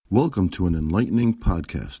Welcome to an enlightening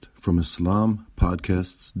podcast from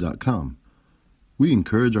IslamPodcasts.com. We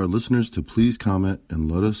encourage our listeners to please comment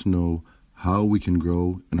and let us know how we can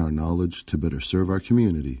grow in our knowledge to better serve our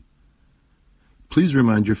community. Please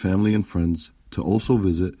remind your family and friends to also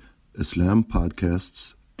visit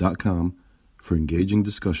IslamPodcasts.com for engaging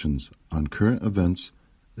discussions on current events,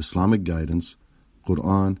 Islamic guidance,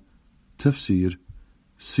 Quran, tafsir,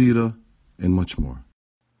 seerah, and much more.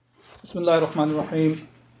 Bismillahir Rahmanir Rahim.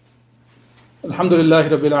 Alhamdulillahi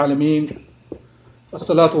Rabbil Alameen.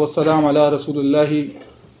 As-salatu was-salamu ala Rasulillahi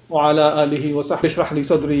wa ala alihi wa sahbihi. Ishrah li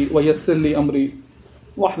sadri wa yassir li amri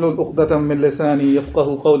wahlul uqdatan min lisani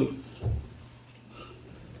yafqahu qawli.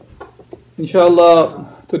 Inshallah,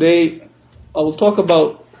 today I will talk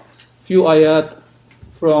about few ayat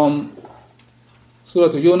from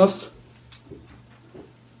Surah Yunus.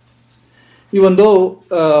 Even though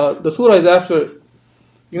the surah is after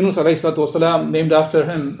Yunus alayhi salatu wasalam, named after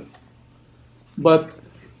him, but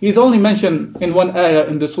he's only mentioned in one ayah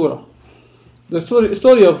in the surah. The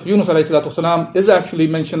story of Yunus alayhi salatu wasalam is actually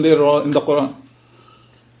mentioned later on in the Quran.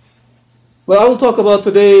 But I will talk about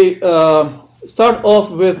today, start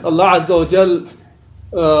off with Allah Azza wa Jal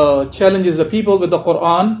challenges the people with the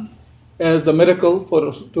Quran as the miracle to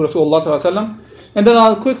Rasulullah sallallahu alaihi wasallam. And then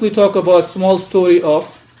I'll quickly talk about a small story of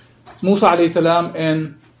Musa alayhi salam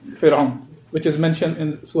and Fir'aun, which is mentioned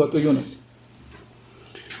in Surah Yunus.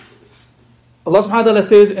 Allah subhanahu wa ta'ala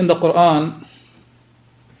says in the Quran,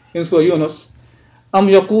 in Surah Yunus, أَمْ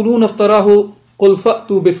يَقُولُونَ افْتَرَاهُ قُلْ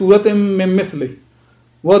فَأْتُوا بِسُورَةٍ مِّن مِّثْلِهِ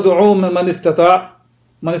وَادْعُوا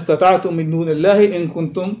مَنِ اسْتَطَعْتُم مِّن دُونِ اللَّهِ إِن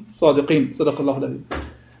كُنتُمْ صَادِقِينَ صدق الله العظيم.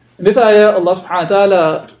 In this ayah, Allah subhanahu wa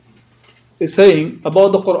ta'ala is saying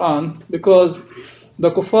about the Quran, because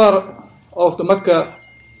the kuffar of the Mecca,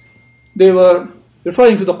 they were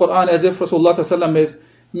referring to the Quran as if Rasulullah sallallahu alaihi wasallam is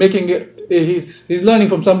making it, he's learning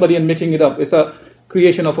from somebody and making it up. It's a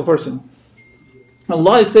creation of a person.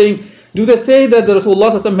 Allah is saying, do they say that the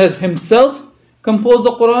Rasulullah sallallahu alaihi wasallam has himself composed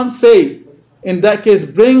the Quran? Say, in that case,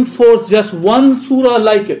 bring forth just one surah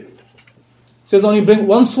like it. It says only bring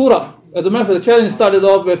one surah. As a matter of fact, the challenge started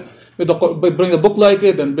off with bring a book like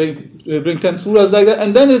it and bring 10 surahs like that,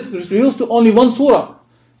 and then it reduced to only one surah.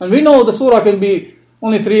 And we know the surah can be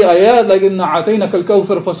only 3 ayat, like inna a'tainaka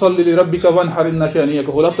al-kawthar fasalli li rabbika wanhar inna shaniyaka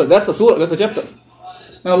huwal abtar. That's a surah, that's a chapter.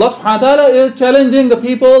 And Allah subhanahu wa ta'ala is challenging the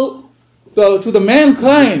people to the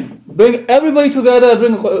mankind. Bring everybody together,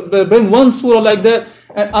 bring one surah like that.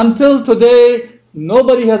 And until today,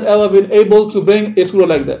 nobody has ever been able to bring a surah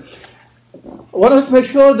like that. I want us to make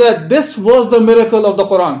sure that this was the miracle of the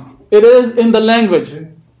Quran. It is in the language.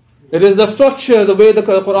 It is the structure, the way the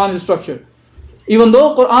Quran is structured. Even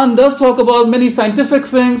though Quran does talk about many scientific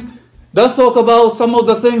things, does talk about some of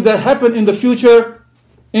the things that happen in the future,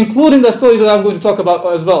 including the story that I'm going to talk about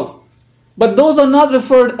as well. But those are not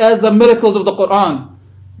referred as the miracles of the Quran.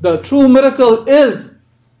 The true miracle is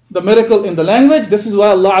the miracle in the language. This is why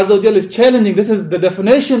Allah Azza wa Jalla is challenging. This is the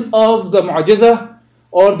definition of the mu'jizah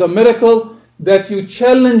or the miracle, that you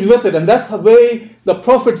challenge with it. And that's the way the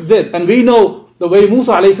prophets did. And we know the way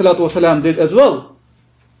Musa alayhi salatu wasalam did as well.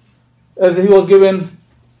 As he was given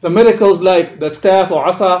the miracles like the staff or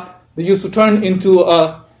asa, they used to turn into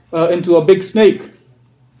a big snake,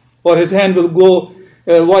 or his hand will go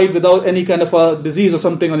white without any kind of a disease or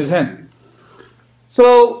something on his hand.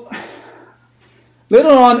 So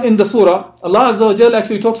later on in the surah, Allah Azza wa Jalla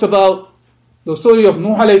actually talks about the story of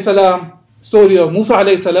Nuh alayhi salam, story of Musa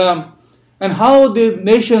alayhi salam, and how the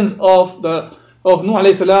nations of Nuh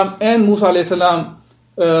alayhi salam and Musa alayhi salam,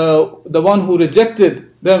 the one who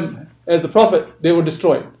rejected them as the prophet, they were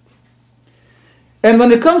destroyed. And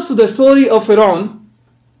when it comes to the story of Fir'aun,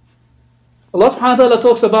 Allah subhanahu wa ta'ala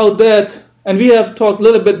talks about that, and we have talked a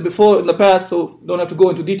little bit before in the past, so don't have to go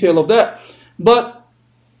into detail of that. But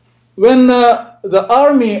when the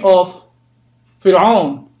army of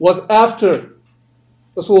Fir'aun was after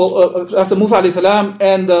Musa alayhi salam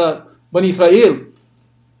and Bani Israel,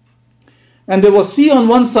 and there was sea on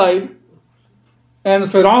one side, and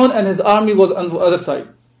Fir'aun and his army was on the other side.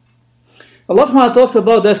 Allah subhanahu wa ta'ala talks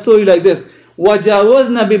about that story like this: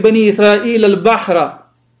 وَجَاوَزْنَا بِبَنِي إِسْرَائِيلَ الْبَحْرَ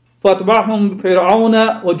فَأَتْبَعَهُمْ فِرْعَوْنَ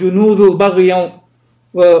وَجُنُودُهُ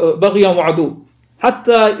بَغْيًا وَعَدُوًّا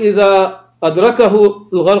حَتَّى إِذَا أَدْرَكَهُ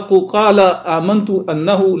الْغَرْقُ قَالَ آمَنْتُ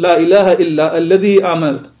أَنَّهُ لَا إِلَهَ إِلَّا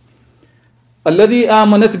الَّذِي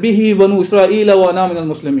آمَنَتْ بِهِ بَنُو إِسْرَائِيلَ وَأَنَا مِنَ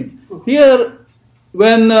الْمُسْلِمِينَ. Here,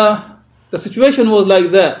 when the situation was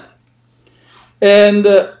like that, and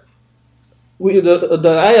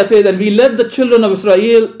the ayah says, and we led the children of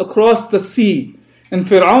Israel across the sea, and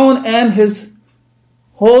Fir'aun and his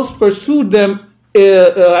host pursued them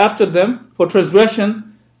after them for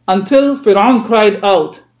transgression, until Fir'aun cried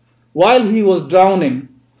out while he was drowning,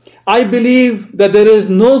 I believe that there is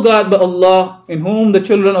no God but Allah, in whom the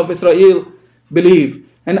children of Israel believe,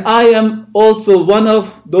 and I am also one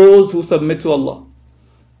of those who submit to Allah.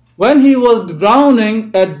 When he was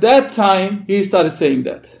drowning, at that time, he started saying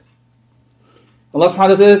that. Allah subhanahu wa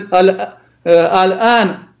ta'ala says,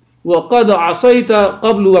 Al-an wa qad asayta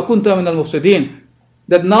qablu wa kunta min al-mufsidin.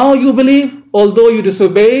 That now you believe, although you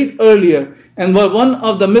disobeyed earlier and were one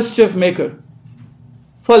of the mischief maker.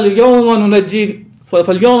 فَالْيَوْمَ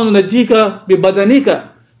نُنَجِّيكَ بِبَدَنِكَ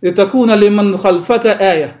لِتَكُونَ لِمَنْ خَلْفَكَ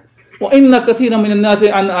آيَةً وَإِنَّ كَثِيرًا مِنَ النَّاسِ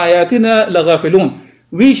عَنْ آيَاتِنَا لَغَافِلُونَ.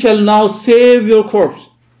 We shall now save your corpse,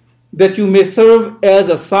 that you may serve as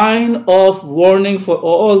a sign of warning for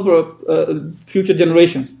all future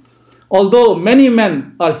generations, although many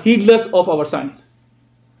men are heedless of our signs.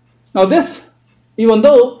 Now this, even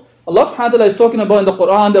though Allah subhanahu wa ta'ala is talking about in the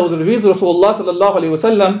Quran that was revealed to Rasulullah sallallahu alayhi wa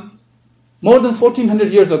sallam more than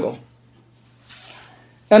 1400 years ago.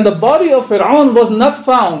 And the body of Fir'aun was not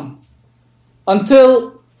found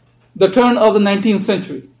until the turn of the 19th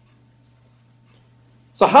century.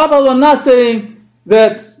 Sahaba were not saying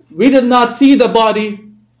that we did not see the body,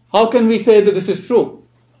 how can we say that this is true?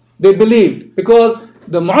 They believed, because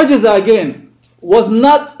the mu'jiza again was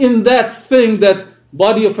not in that thing that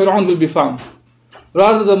body of Fir'aun will be found.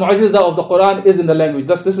 Rather, the mu'jiza of the Quran is in the language.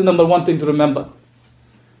 This is number one thing to remember.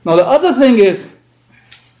 Now the other thing is,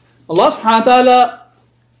 Allah subhanahu wa ta'ala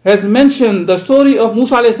has mentioned the story of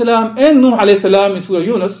Musa alayhi salam and Nuh alayhi salam in Surah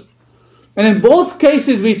Yunus. And in both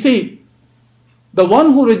cases we see the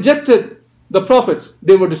one who rejected the prophets,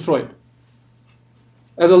 they were destroyed.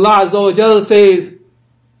 As Allah Azza wa Jal says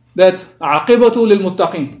that عَاقِبَةُ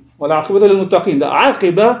لِلْمُتَّقِينَ وَالْعَاقِبَةُ لِلْمُتَّقِينَ. The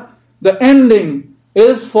aqibah, the ending,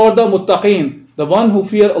 is for the muttaqeen, the one who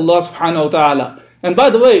fear Allah subhanahu wa ta'ala. And by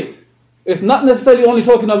the way, it's not necessarily only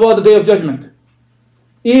talking about the Day of Judgment.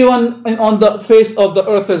 Even on the face of the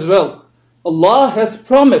earth as well. Allah has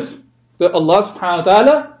promised that Allah subhanahu wa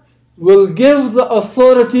ta'ala will give the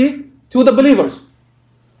authority to the believers.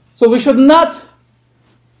 So we should not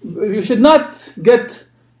get,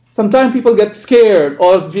 sometimes people get scared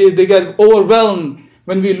or they get overwhelmed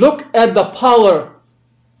when we look at the power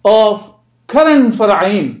of current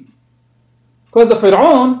Fir'aun. Because the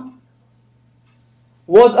Fir'aun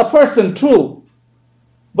was a person, true,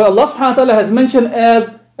 but Allah subhanahu wa ta'ala has mentioned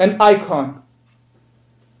as an icon.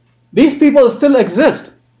 These people still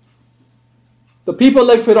exist. The people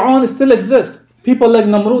like Fir'aun still exist. People like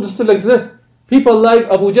Namrud still exist. People like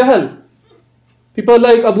Abu Jahl, people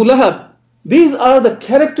like Abu Lahab. These are the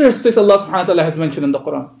characteristics Allah subhanahu wa ta'ala has mentioned in the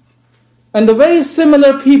Quran. And the very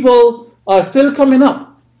similar people are still coming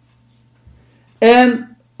up.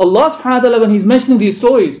 And Allah subhanahu wa ta'ala, when He's mentioning these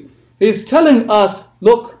stories, He's telling us,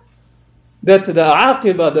 look, that the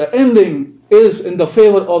aqibah, the ending, is in the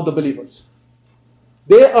favor of the believers.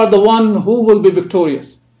 They are the one who will be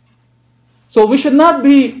victorious. So we should not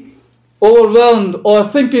be overwhelmed or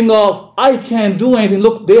thinking of, I can't do anything,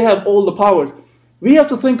 look, they have all the powers. We have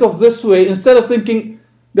to think of this way, instead of thinking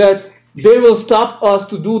that they will stop us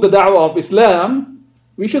to do the da'wah of Islam,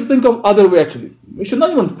 we should think of other way actually. We should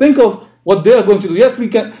not even think of what they are going to do. Yes, we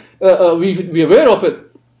can, we should be aware of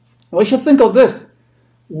it. We should think of this.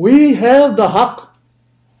 We have the haqq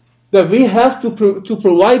that we have to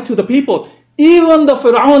provide to the people, even the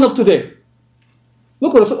Fir'aun of today.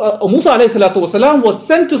 Look, Musa alayhi salatu wasalam was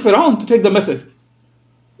sent to Fir'aun to take the message.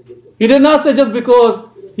 He did not say just because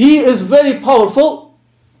he is very powerful,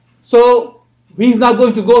 so he's not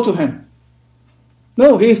going to go to him.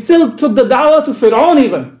 No, he still took the da'wah to Fir'aun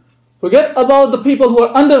even. Forget about the people who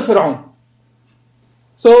are under Fir'aun.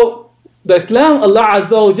 So, the Islam Allah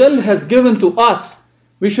Azza wa Jal has given to us,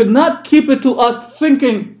 we should not keep it to us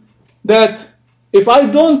thinking that if I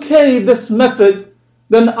don't carry this message,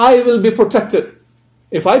 then I will be protected.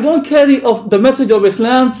 If I don't carry the message of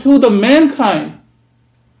Islam to the mankind,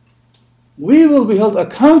 we will be held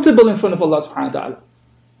accountable in front of Allah subhanahu wa ta'ala.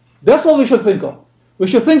 That's what we should think of. We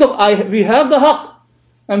should think of, we have the haqq,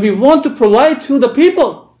 and we want to provide to the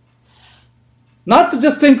people. Not to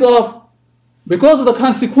just think of, because of the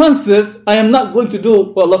consequences, I am not going to do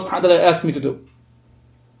what Allah subhanahu wa ta'ala asked me to do.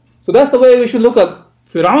 So that's the way we should look at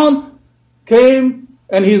Fir'aun came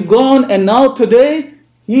and he's gone, and now today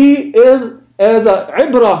he is as a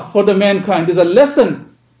ibrah for the mankind. There's a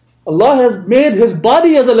lesson. Allah has made his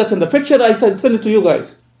body as a lesson. The picture I sent it to you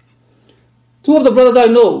guys. Two of the brothers I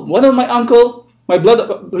know, one of my uncle, my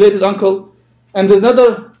blood related uncle, and there's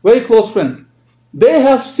another very close friend. They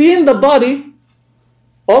have seen the body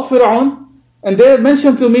of Fir'aun, and they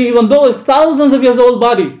mentioned to me, even though it's thousands of years old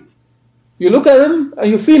body, you look at him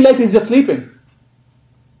and you feel like he's just sleeping.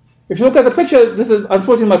 If you look at the picture, this is,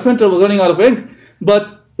 unfortunately my printer was running out of ink,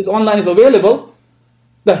 but it's online, is available.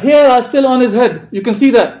 The hair are still on his head. You can see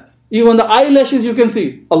that. Even the eyelashes you can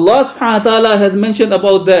see. Allah subhanahu wa ta'ala has mentioned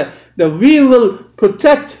about that we will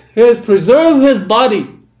preserve his body.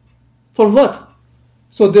 For what?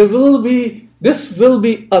 So this will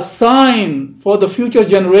be a sign for the future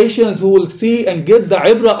generations who will see and get the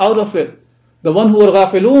ibrah out of it. The one who are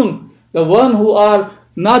ghafilun, the one who are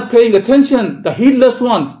not paying attention, the heedless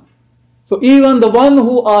ones. So even the one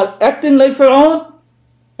who are acting like Fir'aun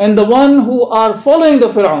and the one who are following the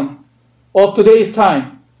Fir'aun of today's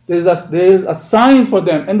time, there is a sign for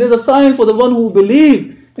them, and there's a sign for the one who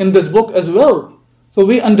believe in this book as well. So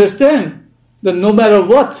we understand that no matter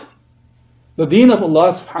what, the deen of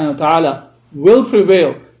Allah subhanahu wa ta'ala will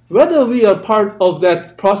prevail. Whether we are part of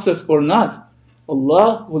that process or not,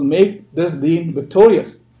 Allah will make this deen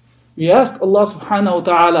victorious. We ask Allah subhanahu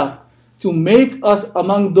wa ta'ala to make us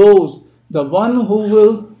among those, the one who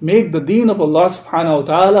will make the deen of Allah subhanahu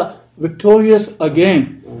wa ta'ala victorious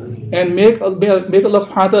again. And may Allah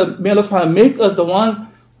subhanahu wa ta'ala make us the ones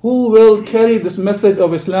who will carry this message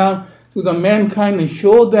of Islam to the mankind and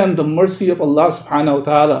show them the mercy of Allah subhanahu wa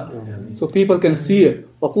ta'ala. So people can see it.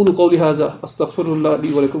 وَقُولُوا قَوْلِ هَذَا أَسْتَغْفِرُ اللَّهَ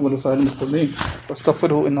لِي وَلَكُمْ وَلِسَائِرِ الْمُسْلِمِينَ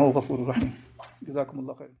وَاسْتَغْفِرْهُ إِنَّهُ غَفُورٌ رَحِيمٌ. جزاكم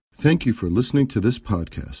الله خير. Thank you for listening to this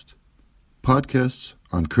podcast. Podcasts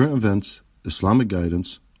on current events, Islamic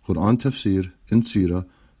guidance, Quran tafsir, and seerah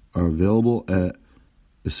are available at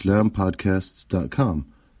islampodcasts.com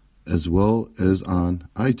as well as on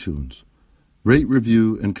iTunes. Rate,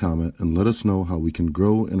 review, and comment, and let us know how we can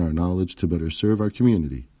grow in our knowledge to better serve our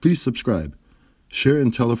community. Please subscribe, share,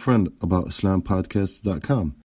 and tell a friend about islampodcasts.com.